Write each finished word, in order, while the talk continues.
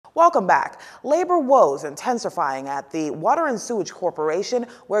Welcome back. Labor woes intensifying at the Water and Sewage Corporation,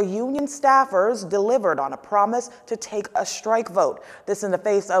 where union staffers delivered on a promise to take a strike vote. This in the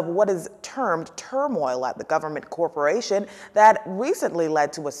face of what is termed turmoil at the government corporation that recently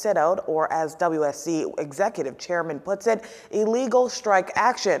led to a sit-out, or as WSC Executive Chairman puts it, illegal strike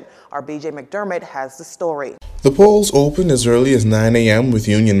action. Our BJ McDermott has the story. The polls opened as early as 9 a.m. with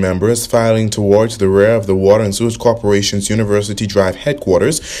union members filing towards the rear of the Water and Sewage Corporation's University Drive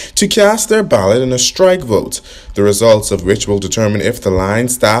headquarters to cast their ballot in a strike vote, the results of which will determine if the line,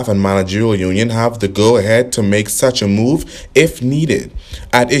 staff, and managerial union have the go-ahead to make such a move if needed.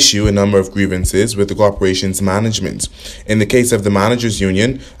 At issue, a number of grievances with the corporation's management. In the case of the managers'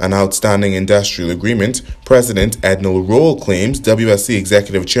 union, an outstanding industrial agreement, President Edna Roll claims WSC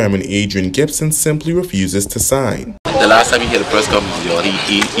Executive Chairman Adrian Gibson simply refuses to sign. The last time he had a press conference,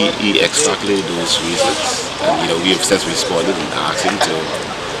 he extrapolated those reasons, and we have since responded and asked him to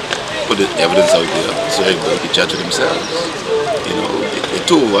put the evidence out there so everybody can judge it themselves. The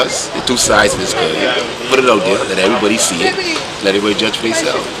two of us, the two sides of this coin, put it out there, let everybody see it, let everybody judge for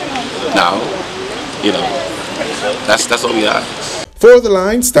themselves. Now, that's all we ask. For the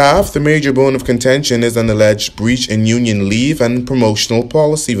line staff, the major bone of contention is an alleged breach in union leave and promotional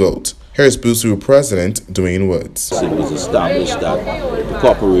policy vote. Here's BUSU President Dwayne Woods. It was established that the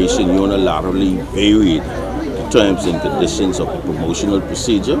corporation unilaterally varied the terms and conditions of the promotional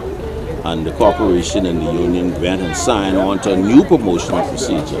procedure, and the corporation and the union went and signed on to a new promotional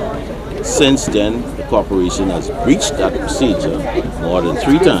procedure. Since then, the corporation has breached that procedure more than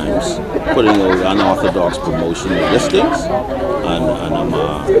 3 times, putting out unorthodox promotional listings, and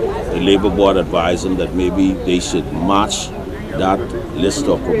the Labor Board advised them that maybe they should match that list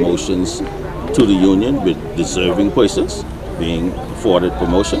of promotions to the union with deserving persons being afforded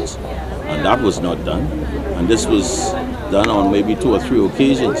promotions, and that was not done, and this was done on maybe 2 or 3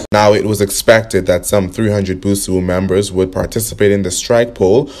 occasions. Now, it was expected that some 300 BUSU members would participate in the strike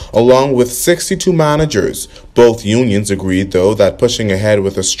poll, along with 62 managers. Both unions agreed, though, that pushing ahead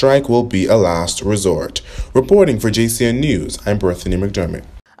with a strike will be a last resort. Reporting for Jcntvnews, I'm Bethany McDermott.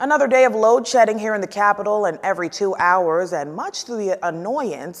 Another day of load shedding here in the capital and every 2 hours, and much to the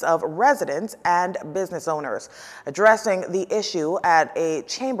annoyance of residents and business owners. Addressing the issue at a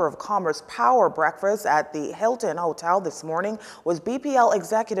Chamber of Commerce power breakfast at the Hilton Hotel this morning was BPL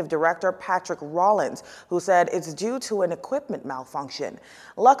Executive Director Patrick Rollins, who said it's due to an equipment malfunction.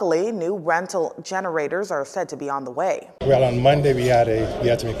 Luckily, new rental generators are said to be on the way. Well, on Monday we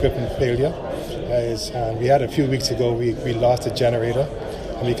had some equipment failure. We had a few weeks ago, we lost a generator.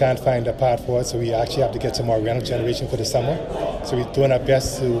 And we can't find a part for it, so we actually have to get some more rental generation for the summer. So we're doing our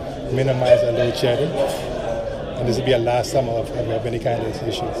best to minimize our load shedding, and this will be a last summer of any kind of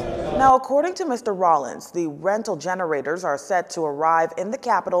issues. Now, according to Mr. Rollins, the rental generators are set to arrive in the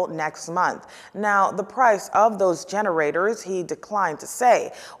capital next month. Now, the price of those generators, he declined to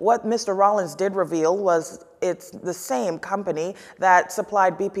say. What Mr. Rollins did reveal was it's the same company that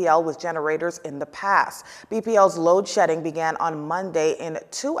supplied BPL with generators in the past. BPL's load shedding began on Monday in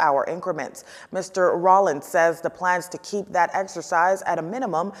 2-hour increments. Mr. Rollins says the plans to keep that exercise at a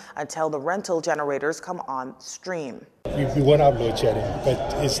minimum until the rental generators come on stream. We won't have load shedding,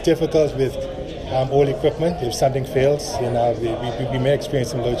 but it's difficult with old equipment. If something fails, we may experience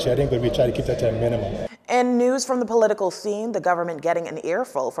some load shedding, but we try to keep that to a minimum. In news from the political scene, the government getting an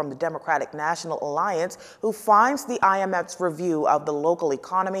earful from the Democratic National Alliance, who finds the IMF's review of the local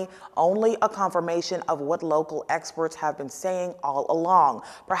economy only a confirmation of what local experts have been saying all along.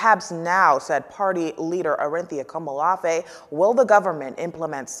 Perhaps now, said party leader Arinthia Komolafe, will the government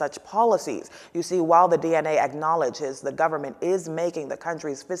implement such policies? You see, while the DNA acknowledges the government is making the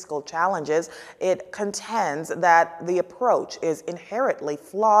country's fiscal challenges, it contends that the approach is inherently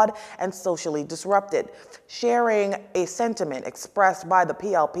flawed and socially disrupted. Sharing a sentiment expressed by the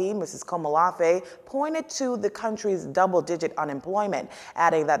PLP, Mrs. Komolafe pointed to the country's double-digit unemployment,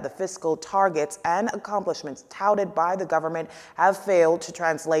 adding that the fiscal targets and accomplishments touted by the government have failed to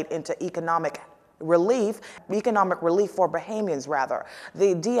translate into economic relief for Bahamians, rather.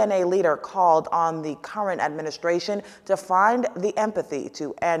 The DNA leader called on the current administration to find the empathy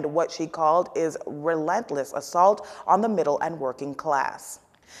to end what she called is relentless assault on the middle and working class.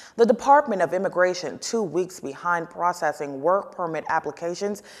 The Department of Immigration 2 weeks behind processing work permit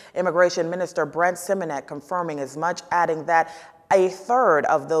applications. Immigration Minister Brent Simonet confirming as much, adding that a third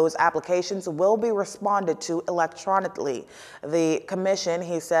of those applications will be responded to electronically. The commission,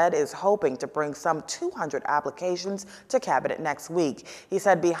 he said, is hoping to bring some 200 applications to Cabinet next week. He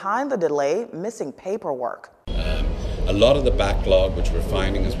said behind the delay, missing paperwork. A lot of the backlog, which we're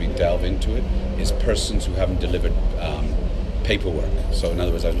finding as we delve into it, is persons who haven't delivered paperwork. So in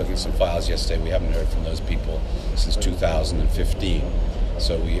other words, I was looking at some files yesterday. We haven't heard from those people since 2015.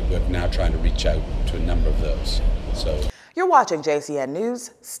 So we're now trying to reach out to a number of those. You're watching JCN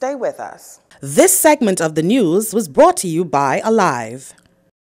News. Stay with us. This segment of the news was brought to you by Alive.